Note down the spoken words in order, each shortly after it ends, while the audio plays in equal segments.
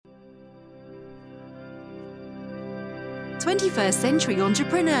21st Century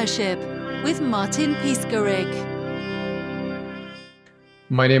Entrepreneurship with Martin Piskarik.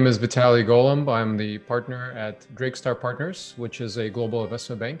 My name is Vitaly Golomb. I'm the partner at Drakestar Partners, which is a global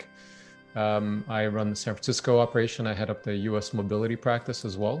investment bank. I run the San Francisco operation. I head up the US mobility practice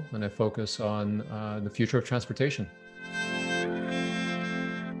as well, and I focus on the future of transportation.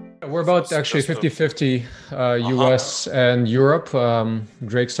 We're about actually 50-50 US and Europe.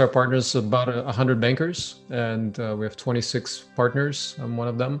 Drakestar Partners is about 100 bankers, and we have 26 partners. I'm one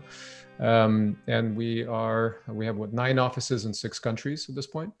of them. And we have 9 offices in 6 countries at this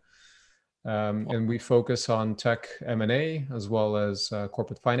point. And we focus on tech M&A as well as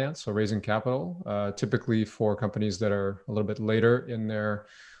corporate finance, so raising capital, typically for companies that are a little bit later in their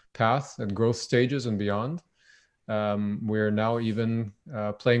path and growth stages and beyond. We're now even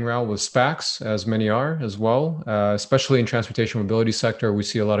playing around with SPACs, as many are as well, especially in transportation mobility sector. We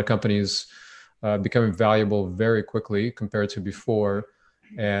see a lot of companies becoming valuable very quickly compared to before,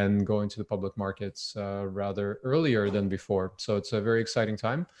 and going to the public markets rather earlier than before. So it's a very exciting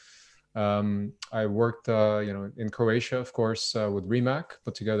time. I worked, in Croatia, of course, with Rimac,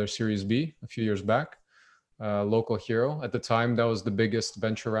 put together Series B a few years back, local hero. At the time, that was the biggest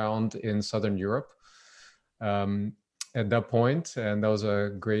venture round in Southern Europe at that point. And that was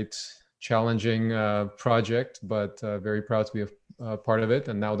a great, challenging project, but very proud to be a part of it.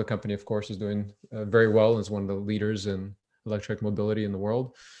 And now the company, of course, is doing very well, is one of the leaders in electric mobility in the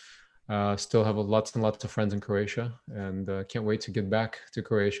world. Still have lots and lots of friends in Croatia, and can't wait to get back to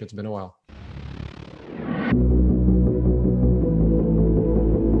Croatia. It's been a while.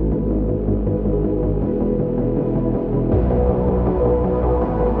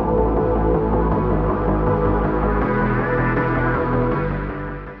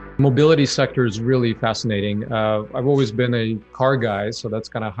 Mobility sector is really fascinating. I've always been a car guy, so that's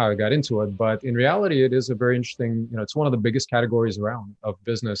kind of how I got into it. But in reality, it is a very interesting, it's one of the biggest categories around of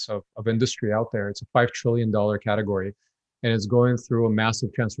business, of industry out there. It's a $5 trillion category, and it's going through a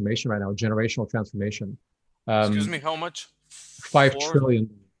massive transformation right now, generational transformation. Excuse me, how much? 5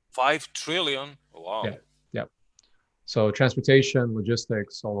 trillion. 5 trillion? Wow. Yeah. So transportation,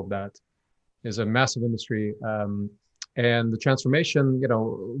 logistics, all of that is a massive industry. And the transformation,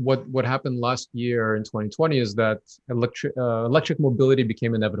 what happened last year in 2020 is that electric mobility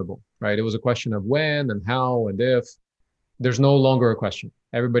became inevitable, right? It was a question of when and how and if. There's no longer a question.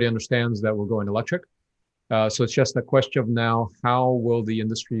 Everybody understands that we're going electric. So it's just a question of now, how will the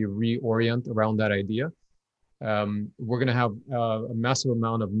industry reorient around that idea? We're going to have a massive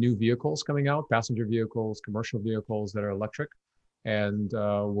amount of new vehicles coming out, passenger vehicles, commercial vehicles that are electric. And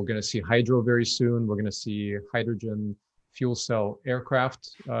we're going to see hydro very soon. We're going to see hydrogen fuel cell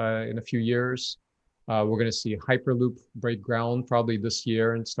aircraft in a few years. We're going to see Hyperloop break ground probably this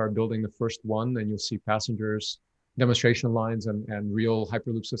year and start building the first one. And you'll see passengers, demonstration lines, and real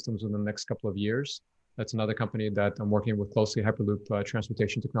Hyperloop systems in the next couple of years. That's another company that I'm working with closely, Hyperloop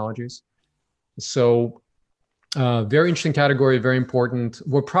Transportation Technologies. So very interesting category, very important.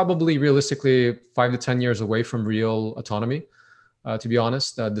 We're probably realistically 5 to 10 years away from real autonomy. To be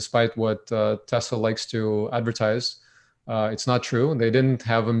honest, despite what Tesla likes to advertise, it's not true. They didn't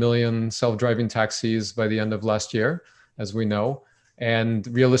have 1 million self-driving taxis by the end of last year, as we know. And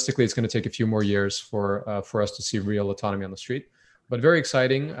realistically, it's going to take a few more years for us to see real autonomy on the street. But very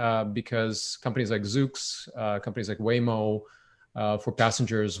exciting because companies like Zoox, companies like Waymo, for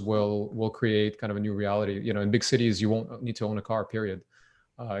passengers will create kind of a new reality. In big cities, you won't need to own a car, period.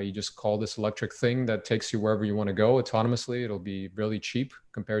 You just call this electric thing that takes you wherever you want to go autonomously. It'll be really cheap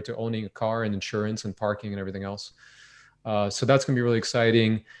compared to owning a car and insurance and parking and everything else. So that's going to be really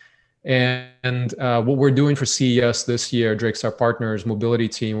exciting. And what we're doing for CES this year, Drakestar Partners mobility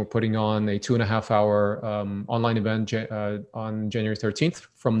team, we're putting on a 2.5-hour online event on January 13th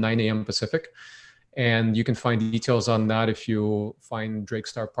from 9 a.m. Pacific. And you can find details on that if you find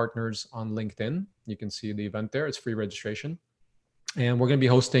Drakestar Partners on LinkedIn. You can see the event there. It's free registration. And we're going to be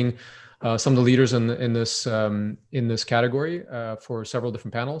hosting some of the leaders in this category for several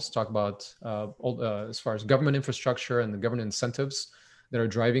different panels. Talk about as far as government infrastructure and the government incentives that are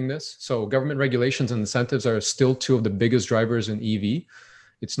driving this. So government regulations and incentives are still 2 of the biggest drivers in EV.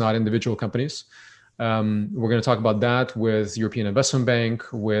 It's not individual companies. We're going to talk about that with European Investment Bank,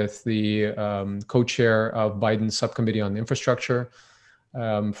 with the co-chair of Biden's subcommittee on infrastructure.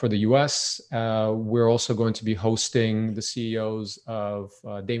 For the US, we're also going to be hosting the CEOs of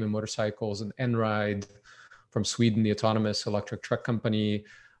Damon Motorcycles and Enride from Sweden, the autonomous electric truck company,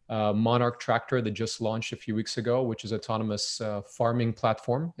 Monarch Tractor that just launched a few weeks ago, which is autonomous farming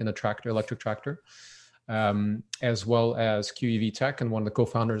platform in a electric tractor. as well as QEV Tech and one of the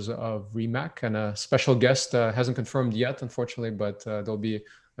co-founders of Remac. And a special guest hasn't confirmed yet, unfortunately, but there'll be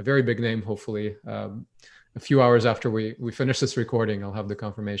a very big name, hopefully. A few hours after we finish this recording, I'll have the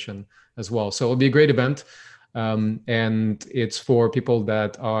confirmation as well. So it'll be a great event. And it's for people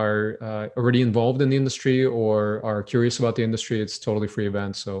that are already involved in the industry or are curious about the industry. It's a totally free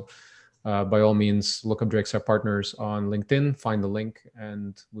event. So by all means, look up Drakestar Partners on LinkedIn, find the link,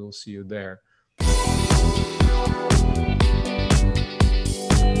 and we'll see you there.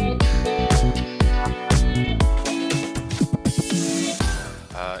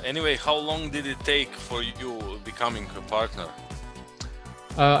 Anyway, how long did it take for you becoming a partner?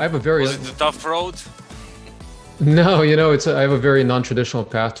 I have a very... Was it a tough road? No, I have a very non-traditional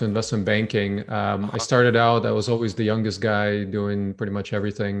path to investment banking. I started out, I was always the youngest guy doing pretty much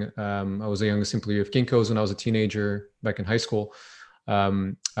everything. I was the youngest employee of Kinko's when I was a teenager back in high school.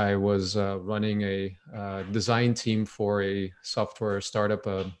 I was running a design team for a software startup,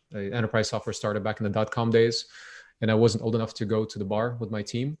 an enterprise software startup back in the dot-com days. And I wasn't old enough to go to the bar with my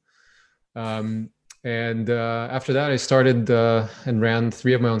team. And after that, I started and ran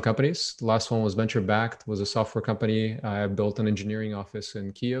 3 of my own companies. The last one was venture-backed, was a software company. I built an engineering office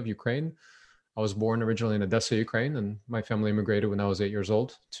in Kiev, Ukraine. I was born originally in Odessa, Ukraine, and my family immigrated when I was 8 years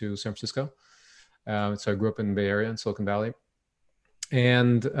old to San Francisco. So I grew up in the Bay Area in Silicon Valley.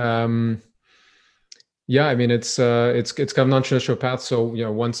 And yeah, I mean, it's kind of non-traditional path. So,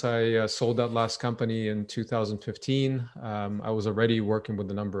 once I sold that last company in 2015, I was already working with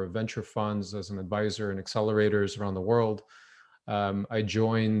a number of venture funds as an advisor and accelerators around the world. I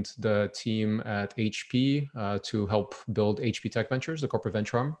joined the team at HP to help build HP Tech Ventures, the corporate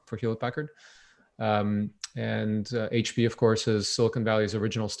venture arm for Hewlett-Packard. And HP, of course, is Silicon Valley's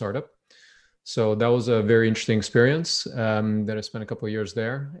original startup. So that was a very interesting experience that I spent a couple of years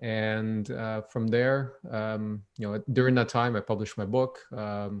there. And from there, during that time, I published my book.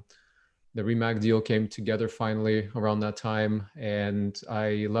 The Remac deal came together finally around that time. And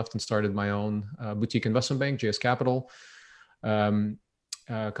I left and started my own boutique investment bank, JS Capital, a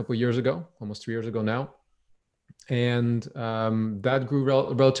couple of years ago, almost 3 years ago now. And that grew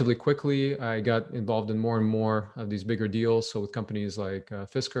relatively quickly. I got involved in more and more of these bigger deals. So with companies like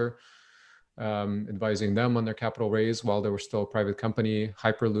Fisker, advising them on their capital raise while they were still a private company,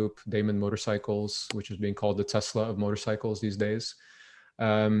 Hyperloop, Damon Motorcycles, which is being called the Tesla of motorcycles these days.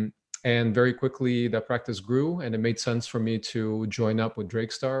 And very quickly that practice grew, and it made sense for me to join up with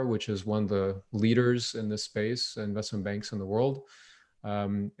Drakestar, which is one of the leaders in this space, investment banks in the world.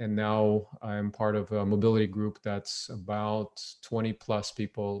 And now I'm part of a mobility group that's about 20 plus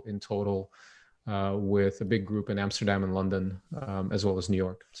people in total, with a big group in Amsterdam and London, as well as New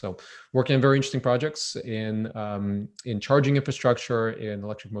York. So working on very interesting projects in charging infrastructure, in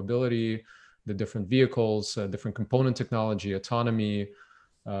electric mobility, the different vehicles, different component technology, autonomy,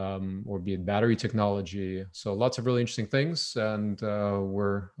 or be it battery technology. So lots of really interesting things. And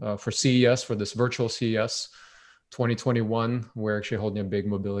we're for CES, for this virtual CES 2021, we're actually holding a big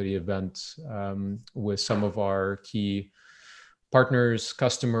mobility event with some of our key partners,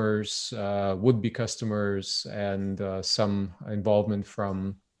 customers, would-be customers, and some involvement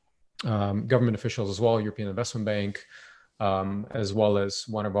from government officials as well, European Investment Bank, as well as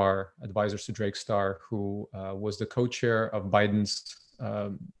one of our advisors to Drakestar, who was the co-chair of Biden's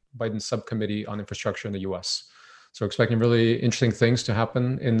subcommittee on infrastructure in the US. So we're expecting really interesting things to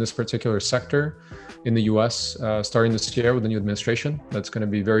happen in this particular sector in the US, starting this year with the new administration. That's going to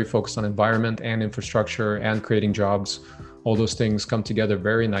be very focused on environment and infrastructure and creating jobs. All those things come together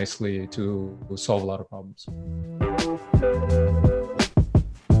very nicely to solve a lot of problems.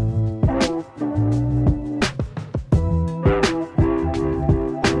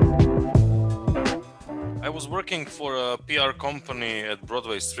 I was working for a PR company at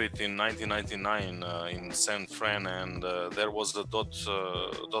Broadway Street in 1999 in San Fran, and there was the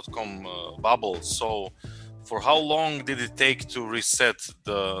dot-com bubble. So for how long did it take to reset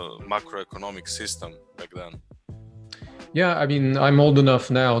the macroeconomic system back then? Yeah, I mean, I'm old enough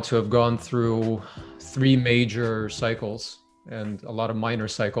now to have gone through 3 major cycles and a lot of minor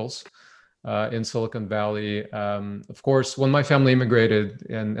cycles in Silicon Valley. Of course, when my family immigrated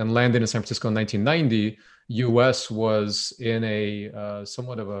and landed in San Francisco in 1990, US was in a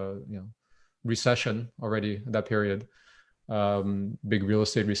somewhat of a recession already at that period. Big real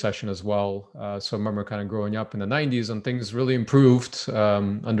estate recession as well. So I remember kind of growing up in the 90s, and things really improved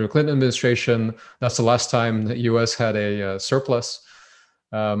under the Clinton administration. That's the last time the US had a surplus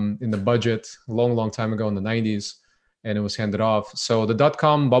in the budget, a long time ago in the 90s, and it was handed off. So the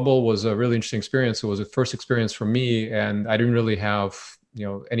dot-com bubble was a really interesting experience. It was a first experience for me, and I didn't really have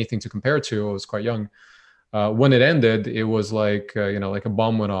anything to compare to. I was quite young. When it ended, it was like like a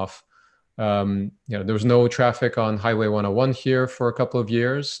bomb went off. There was no traffic on Highway 101 here for a couple of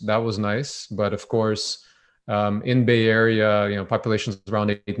years. That was nice, but of course, in Bay Area, population is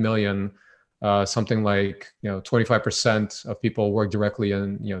around 8 million. Something like 25% of people work directly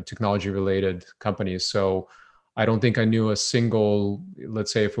in technology related companies. So I don't think I knew a single,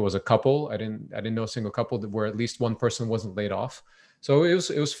 let's say if it was a couple, I didn't know a single couple where at least one person wasn't laid off. So it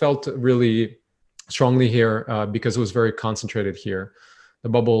was felt really strongly here because it was very concentrated here. The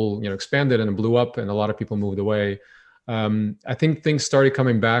bubble expanded and it blew up, and a lot of people moved away. I think things started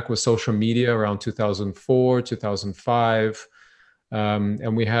coming back with social media around 2004, 2005.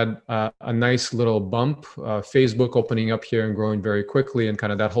 And we had a nice little bump, Facebook opening up here and growing very quickly, and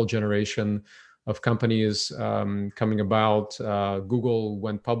kind of that whole generation of companies coming about. Google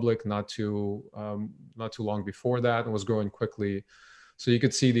went public not too long before that and was growing quickly. So you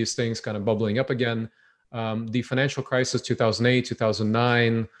could see these things kind of bubbling up again. The financial crisis, 2008,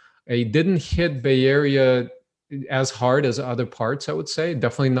 2009, it didn't hit Bay Area as hard as other parts, I would say.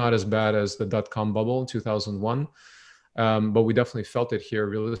 Definitely not as bad as the dot-com bubble in 2001. But we definitely felt it here.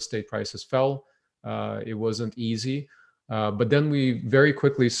 Real estate prices fell. It wasn't easy. But then we very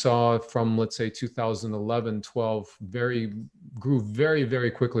quickly saw from, let's say, 2011, 12, grew very,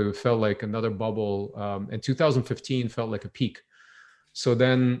 very quickly. It felt like another bubble. And 2015 felt like a peak. So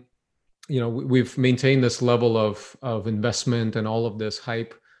then, we've maintained this level of investment and all of this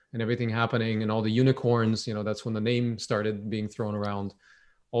hype and everything happening and all the unicorns, that's when the name started being thrown around,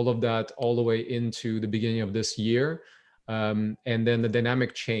 all of that, all the way into the beginning of this year. And then the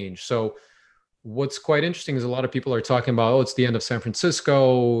dynamic change. So what's quite interesting is a lot of people are talking about, it's the end of San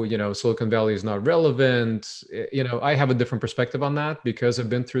Francisco, Silicon Valley is not relevant. I have a different perspective on that because I've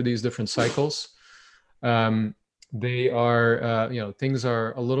been through these different cycles. They are, things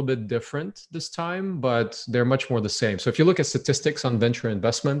are a little bit different this time, but they're much more the same. So if you look at statistics on venture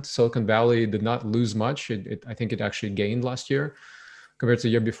investment, Silicon Valley did not lose much. I think it actually gained last year compared to the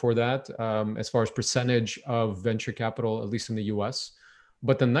year before that, as far as percentage of venture capital, at least in the US.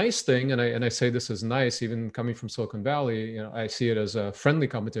 But the nice thing, and I say this is nice, even coming from Silicon Valley, I see it as a friendly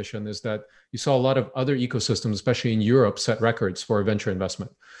competition, is that you saw a lot of other ecosystems, especially in Europe, set records for venture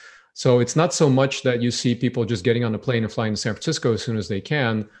investment. So it's not so much that you see people just getting on a plane and flying to San Francisco as soon as they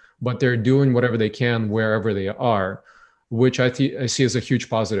can, but they're doing whatever they can wherever they are, which I see as a huge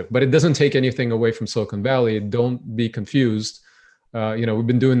positive. But it doesn't take anything away from Silicon Valley. Don't be confused. We've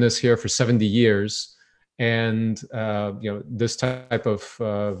been doing this here for 70 years. And this type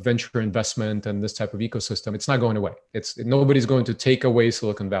of venture investment and this type of ecosystem, it's not going away. Nobody's going to take away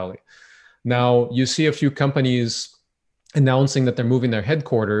Silicon Valley. Now, you see a few companies announcing that they're moving their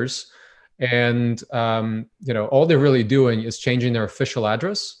headquarters, and all they're really doing is changing their official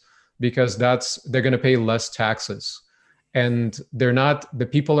address, because they're going to pay less taxes. And they're not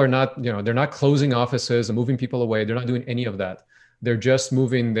closing offices and moving people away. They're not doing any of that. They're just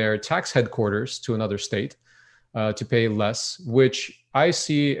moving their tax headquarters to another state to pay less, which I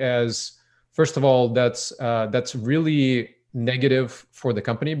see as, first of all, that's really negative for the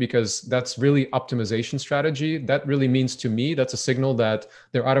company, because that's really optimization strategy. That really means, to me, that's a signal that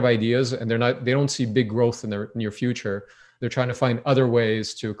they're out of ideas and they don't see big growth in their near future. They're trying to find other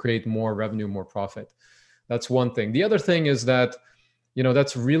ways to create more revenue, more profit. That's one thing. The other thing is that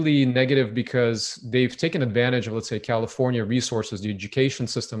that's really negative because they've taken advantage of, let's say, California resources, the education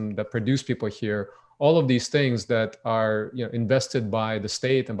system that produce people here, all of these things that are invested by the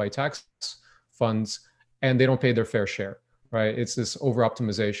state and by tax funds, and they don't pay their fair share, right? It's this over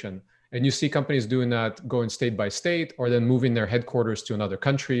optimization. And you see companies doing that, going state by state, or then moving their headquarters to another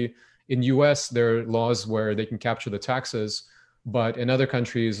country. In US, there are laws where they can capture the taxes, but in other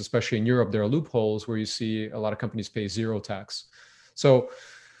countries, especially in Europe, there are loopholes where you see a lot of companies pay zero tax. So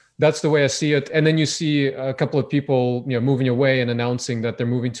that's the way I see it. And then you see a couple of people, moving away and announcing that they're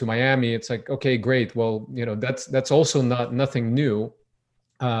moving to Miami. It's like, okay, great. Well, that's also nothing new.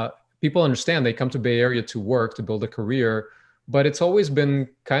 People understand they come to Bay Area to work, to build a career, but it's always been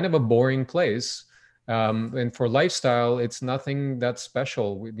kind of a boring place. And for lifestyle, it's nothing that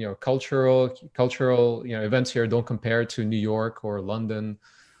special. Cultural, events here don't compare to New York or London.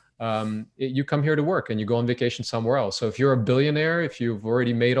 You come here to work and you go on vacation somewhere else. So if you're a billionaire, if you've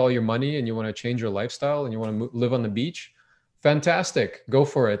already made all your money and you want to change your lifestyle and you want to live on the beach, fantastic, go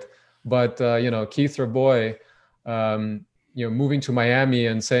for it. But Keith or Boy, moving to Miami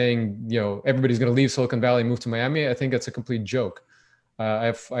and saying everybody's going to leave Silicon Valley and move to Miami, I think that's a complete joke.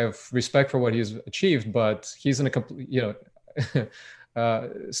 I have respect for what he's achieved, but he's in a complete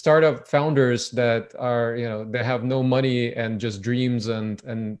startup founders that are, they have no money and just dreams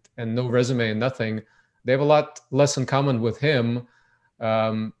and no resume and nothing. They have a lot less in common with him,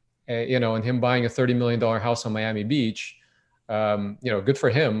 and him buying a $30 million house on Miami Beach. Good for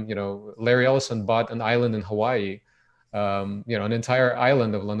him. Larry Ellison bought an island in Hawaii, an entire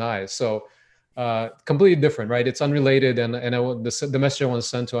island of Lanai. So completely different, right? It's unrelated. And the message I want to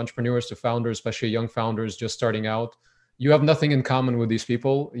send to entrepreneurs, to founders, especially young founders just starting out, you have nothing in common with these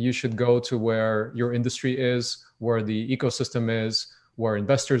people. You should go to where your industry is, where the ecosystem is, where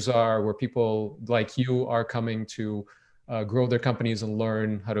investors are, where people like you are coming to grow their companies and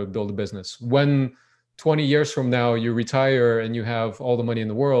learn how to build a business. When 20 years from now you retire and you have all the money in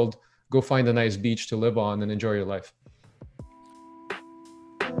the world, go find a nice beach to live on and enjoy your life.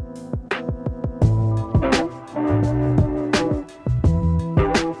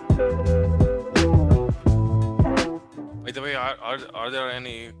 By the way, are there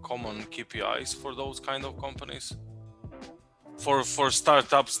any common KPIs for those kind of companies? For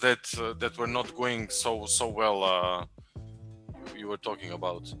startups that were not going so well, you were talking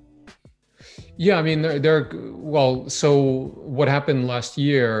about. Yeah, I mean, so what happened last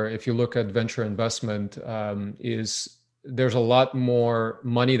year, if you look at venture investment, is there's a lot more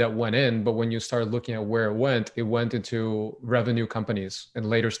money that went in, but when you start looking at where it went into revenue companies and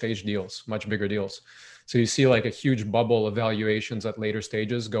later stage deals, much bigger deals. So you see like a huge bubble of valuations at later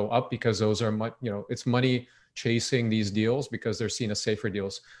stages go up because those are it's money chasing these deals because they're seen as safer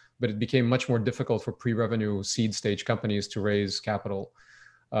deals. But it became much more difficult for pre-revenue seed stage companies to raise capital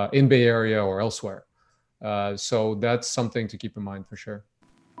in Bay Area or elsewhere. So that's something to keep in mind for sure.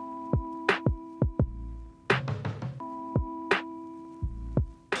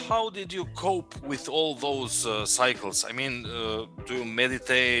 How did you cope with all those cycles? I mean, do you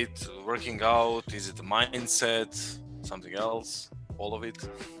meditate, working out? Is it a mindset, something else, all of it?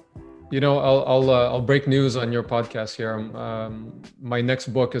 I'll break news on your podcast here. My next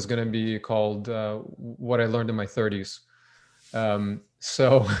book is going to be called "What I Learned in My 30s."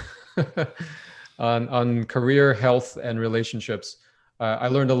 So on career, health, and relationships, I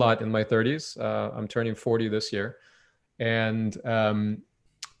learned a lot in my 30s. I'm turning 40 this year, and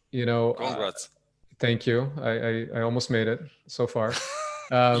congrats. Thank you. I almost made it so far.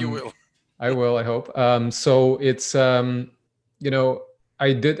 You will. I will. I hope. So it's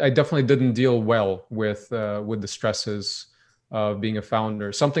I definitely didn't deal well with the stresses of being a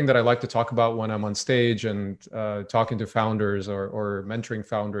founder. Something that I like to talk about when I'm on stage and talking to founders or mentoring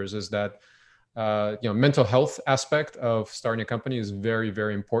founders is that mental health aspect of starting a company is very,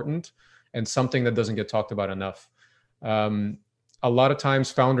 very important and something that doesn't get talked about enough. A lot of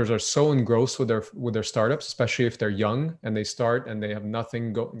times founders are so engrossed with their startups, especially if they're young and they start and they have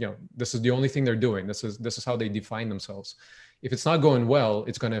nothing this is the only thing they're doing. This is how they define themselves. If it's not going well,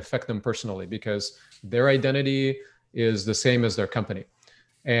 it's going to affect them personally because their identity is the same as their company.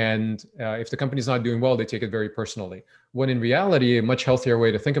 And if the company's not doing well, they take it very personally. When in reality, a much healthier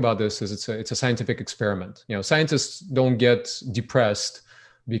way to think about this is it's a scientific experiment. Scientists don't get depressed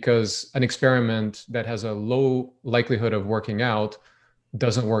because an experiment that has a low likelihood of working out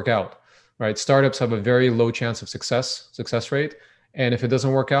doesn't work out, right? Startups have a very low chance of success rate. And if it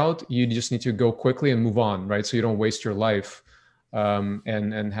doesn't work out, you just need to go quickly and move on, right? So you don't waste your life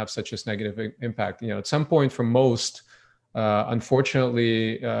and have such a negative impact. At some point for most,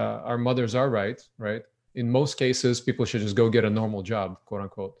 unfortunately, our mothers are right? In most cases, people should just go get a normal job, quote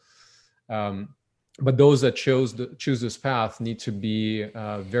unquote. But those that choose this path need to be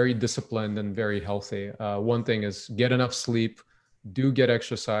very disciplined and very healthy. One thing is get enough sleep, do get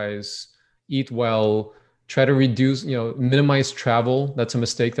exercise, eat well, try to reduce, minimize travel. That's a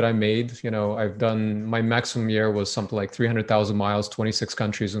mistake that I made. I've done, my maximum year was something like 300,000 miles, 26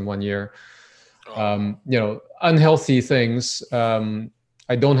 countries in 1 year. Unhealthy things.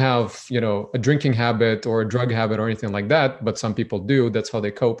 I don't have, a drinking habit or a drug habit or anything like that, but some people do. That's how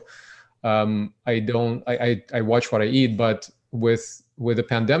they cope. I watch what I eat, but with the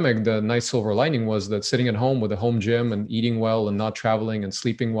pandemic, the nice silver lining was that sitting at home with a home gym and eating well and not traveling and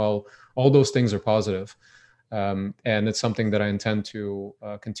sleeping well, all those things are positive. And it's something that I intend to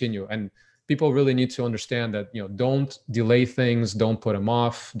continue. And people really need to understand that, don't delay things, don't put them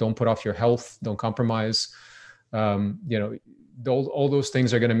off, don't put off your health, don't compromise. All those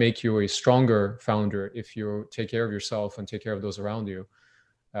things are going to make you a stronger founder if you take care of yourself and take care of those around you.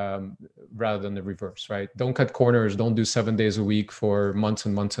 Rather than the reverse, right? Don't cut corners. Don't do 7 days a week for months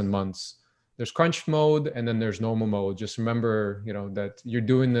and months and months. There's crunch mode and then there's normal mode. Just remember, that you're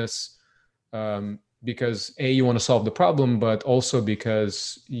doing this because you want to solve the problem, but also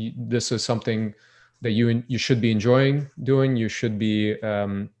because this is something that you should be enjoying doing. You should be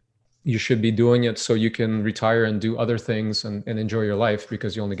doing it so you can retire and do other things and enjoy your life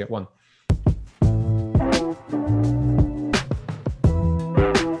because you only get one.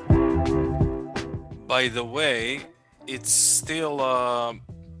 By the way, it's still a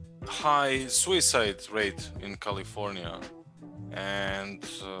high suicide rate in California. And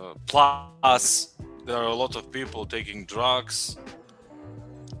plus, there are a lot of people taking drugs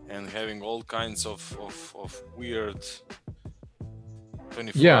and having all kinds of weird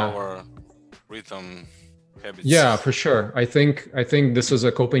 24-hour rhythm habits. Yeah, for sure. I think this is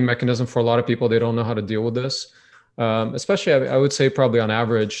a coping mechanism for a lot of people. They don't know how to deal with this. Especially, I would say probably on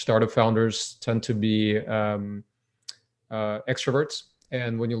average, startup founders tend to be extroverts.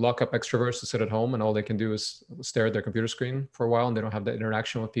 And when you lock up extroverts to sit at home and all they can do is stare at their computer screen for a while and they don't have that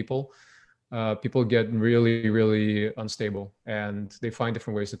interaction with people, people get really, really unstable and they find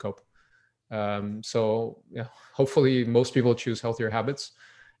different ways to cope. So yeah, hopefully most people choose healthier habits.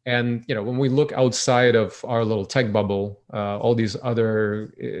 And when we look outside of our little tech bubble, all these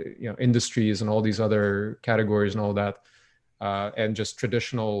other industries and all these other categories and all that, and just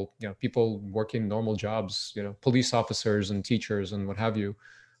traditional people working normal jobs, police officers and teachers and what have you,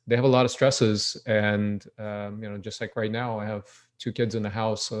 they have a lot of stresses. And just like right now, I have 2 kids in the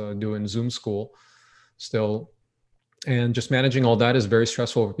house doing Zoom school still. And just managing all that is very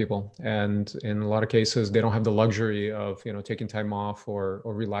stressful for people. And in a lot of cases, they don't have the luxury of, taking time off or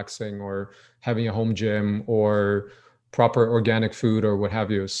relaxing or having a home gym or proper organic food or what have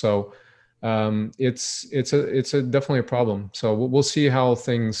you. So it's definitely a problem. So we'll see how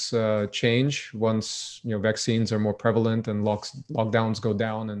things change once, vaccines are more prevalent and lockdowns go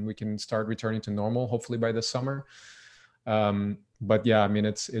down and we can start returning to normal, hopefully by this summer. But yeah, I mean,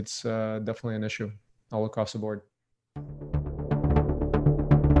 it's definitely an issue all across the board.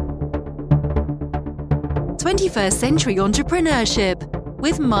 21st Century Entrepreneurship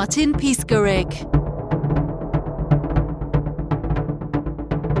with Martin Piskarik.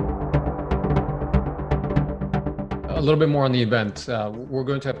 A little bit more on the event. We're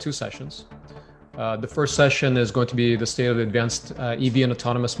going to have 2 sessions. The first session is going to be the state of the advanced EV and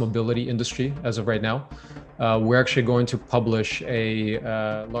autonomous mobility industry as of right now. We're actually going to publish a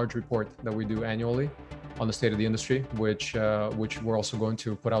large report that we do annually on the state of the industry, which we're also going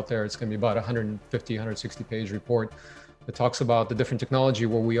to put out there. It's going to be about 150, 160 page report that talks about the different technology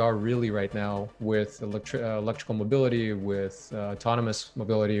where we are really right now with electrical mobility, with autonomous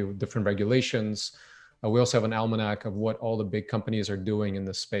mobility, with different regulations. We also have an almanac of what all the big companies are doing in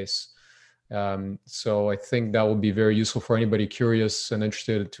this space. So I think that will be very useful for anybody curious and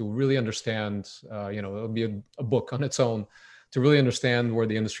interested to really understand, it'll be a book on its own to really understand where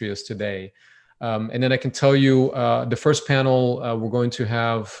the industry is today. And then I can tell you the first panel, we're going to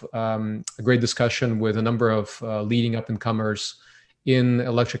have a great discussion with a number of leading up-and-comers in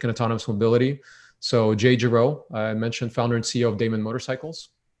electric and autonomous mobility. So Jay Giroux, I mentioned, founder and CEO of Damon Motorcycles,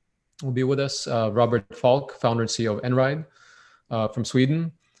 will be with us. Robert Falk, founder and CEO of Enride from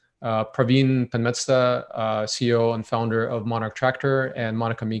Sweden. Praveen Penmetsta, CEO and founder of Monarch Tractor, and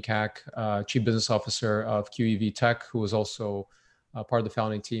Monica Mikak, Chief Business Officer of QEV Tech, who is also part of the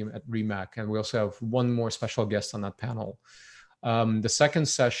founding team at Rimac. And we also have one more special guest on that panel. The second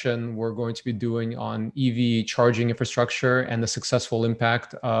session we're going to be doing on EV charging infrastructure and the successful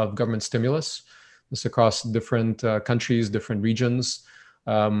impact of government stimulus. This across different countries, different regions.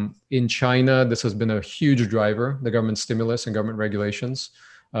 In China, this has been a huge driver, the government stimulus and government regulations.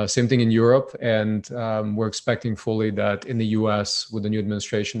 Same thing in Europe. And we're expecting fully that in the US, with the new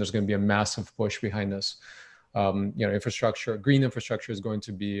administration, there's going to be a massive push behind this. Infrastructure, green infrastructure is going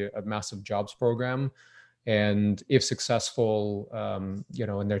to be a massive jobs program. And if successful,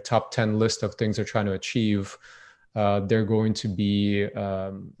 in their top 10 list of things they're trying to achieve, they're going to be,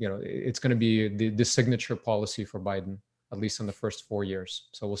 it's going to be the signature policy for Biden, at least in the first 4 years.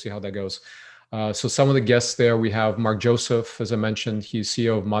 So we'll see how that goes. So some of the guests there, we have Mark Joseph, as I mentioned, he's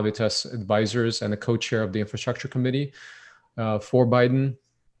CEO of Mavitas Advisors and the co-chair of the Infrastructure Committee for Biden.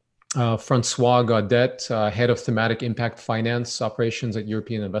 Francois Gaudet, head of thematic impact finance operations at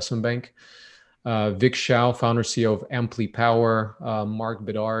European Investment Bank. Vic Shao, founder CEO of Amply Power. Mark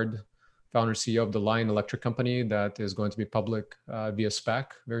Bedard, founder CEO of the Lion Electric Company that is going to be public via SPAC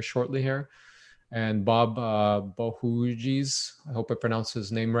very shortly here. And Bob Bohugis, I hope I pronounced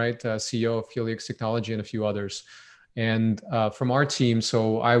his name right, CEO of Helix Technology, and a few others. And from our team,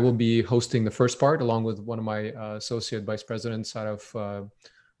 so I will be hosting the first part along with one of my associate vice presidents out of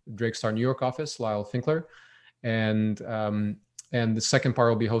Drake Star New York office, Lyle Finkler. And the second part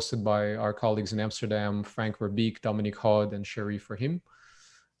will be hosted by our colleagues in Amsterdam, Frank Verbeek, Dominique Hod, and Sherry Fahim.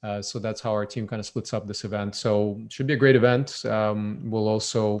 So that's how our team kind of splits up this event. So it should be a great event. We'll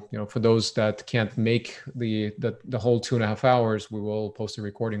also, for those that can't make the whole 2.5 hours, we will post a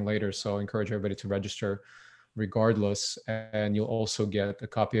recording later. So I encourage everybody to register regardless. And you'll also get a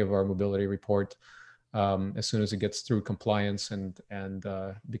copy of our mobility report as soon as it gets through compliance and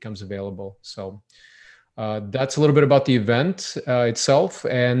becomes available. So that's a little bit about the event itself.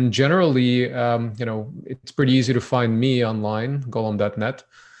 And generally, it's pretty easy to find me online, golomb.net.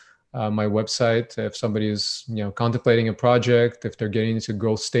 My website, if somebody is contemplating a project, if they're getting into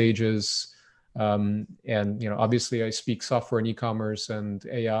growth stages, and obviously I speak software and e-commerce and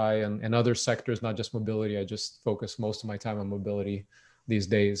AI and other sectors, not just mobility. I just focus most of my time on mobility these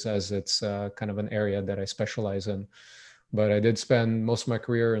days, as it's kind of an area that I specialize in. But I did spend most of my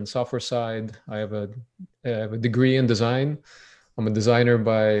career in software side. I have a degree in design. I'm a designer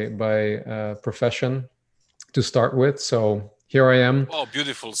by profession to start with. So here I am. Oh,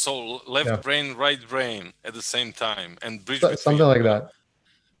 beautiful. So left brain, right brain at the same time, and bridge between. Something like that.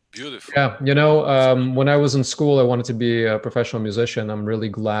 Beautiful. Yeah. When I was in school, I wanted to be a professional musician. I'm really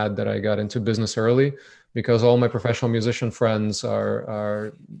glad that I got into business early, because all my professional musician friends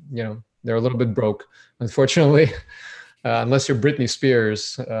are they're a little bit broke, unfortunately. Unless you're Britney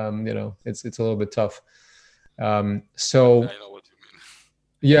Spears, it's a little bit tough. So I know what you mean.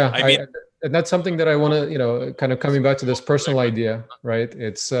 Yeah, and that's something that I want to, kind of coming back to this personal idea, right?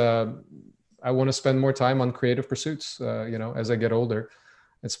 It's I want to spend more time on creative pursuits, as I get older,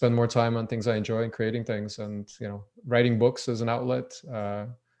 and spend more time on things I enjoy and creating things, and writing books as an outlet,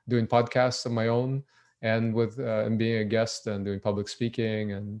 doing podcasts of my own, and and being a guest and doing public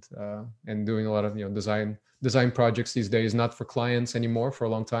speaking and doing a lot of design projects these days, not for clients anymore for a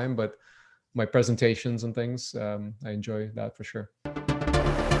long time, but my presentations and things. I enjoy that for sure.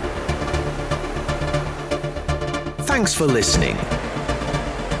 Thanks for listening.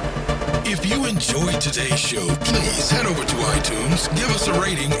 If you enjoyed today's show, please head over to iTunes, give us a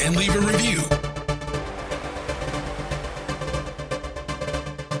rating, and leave a review.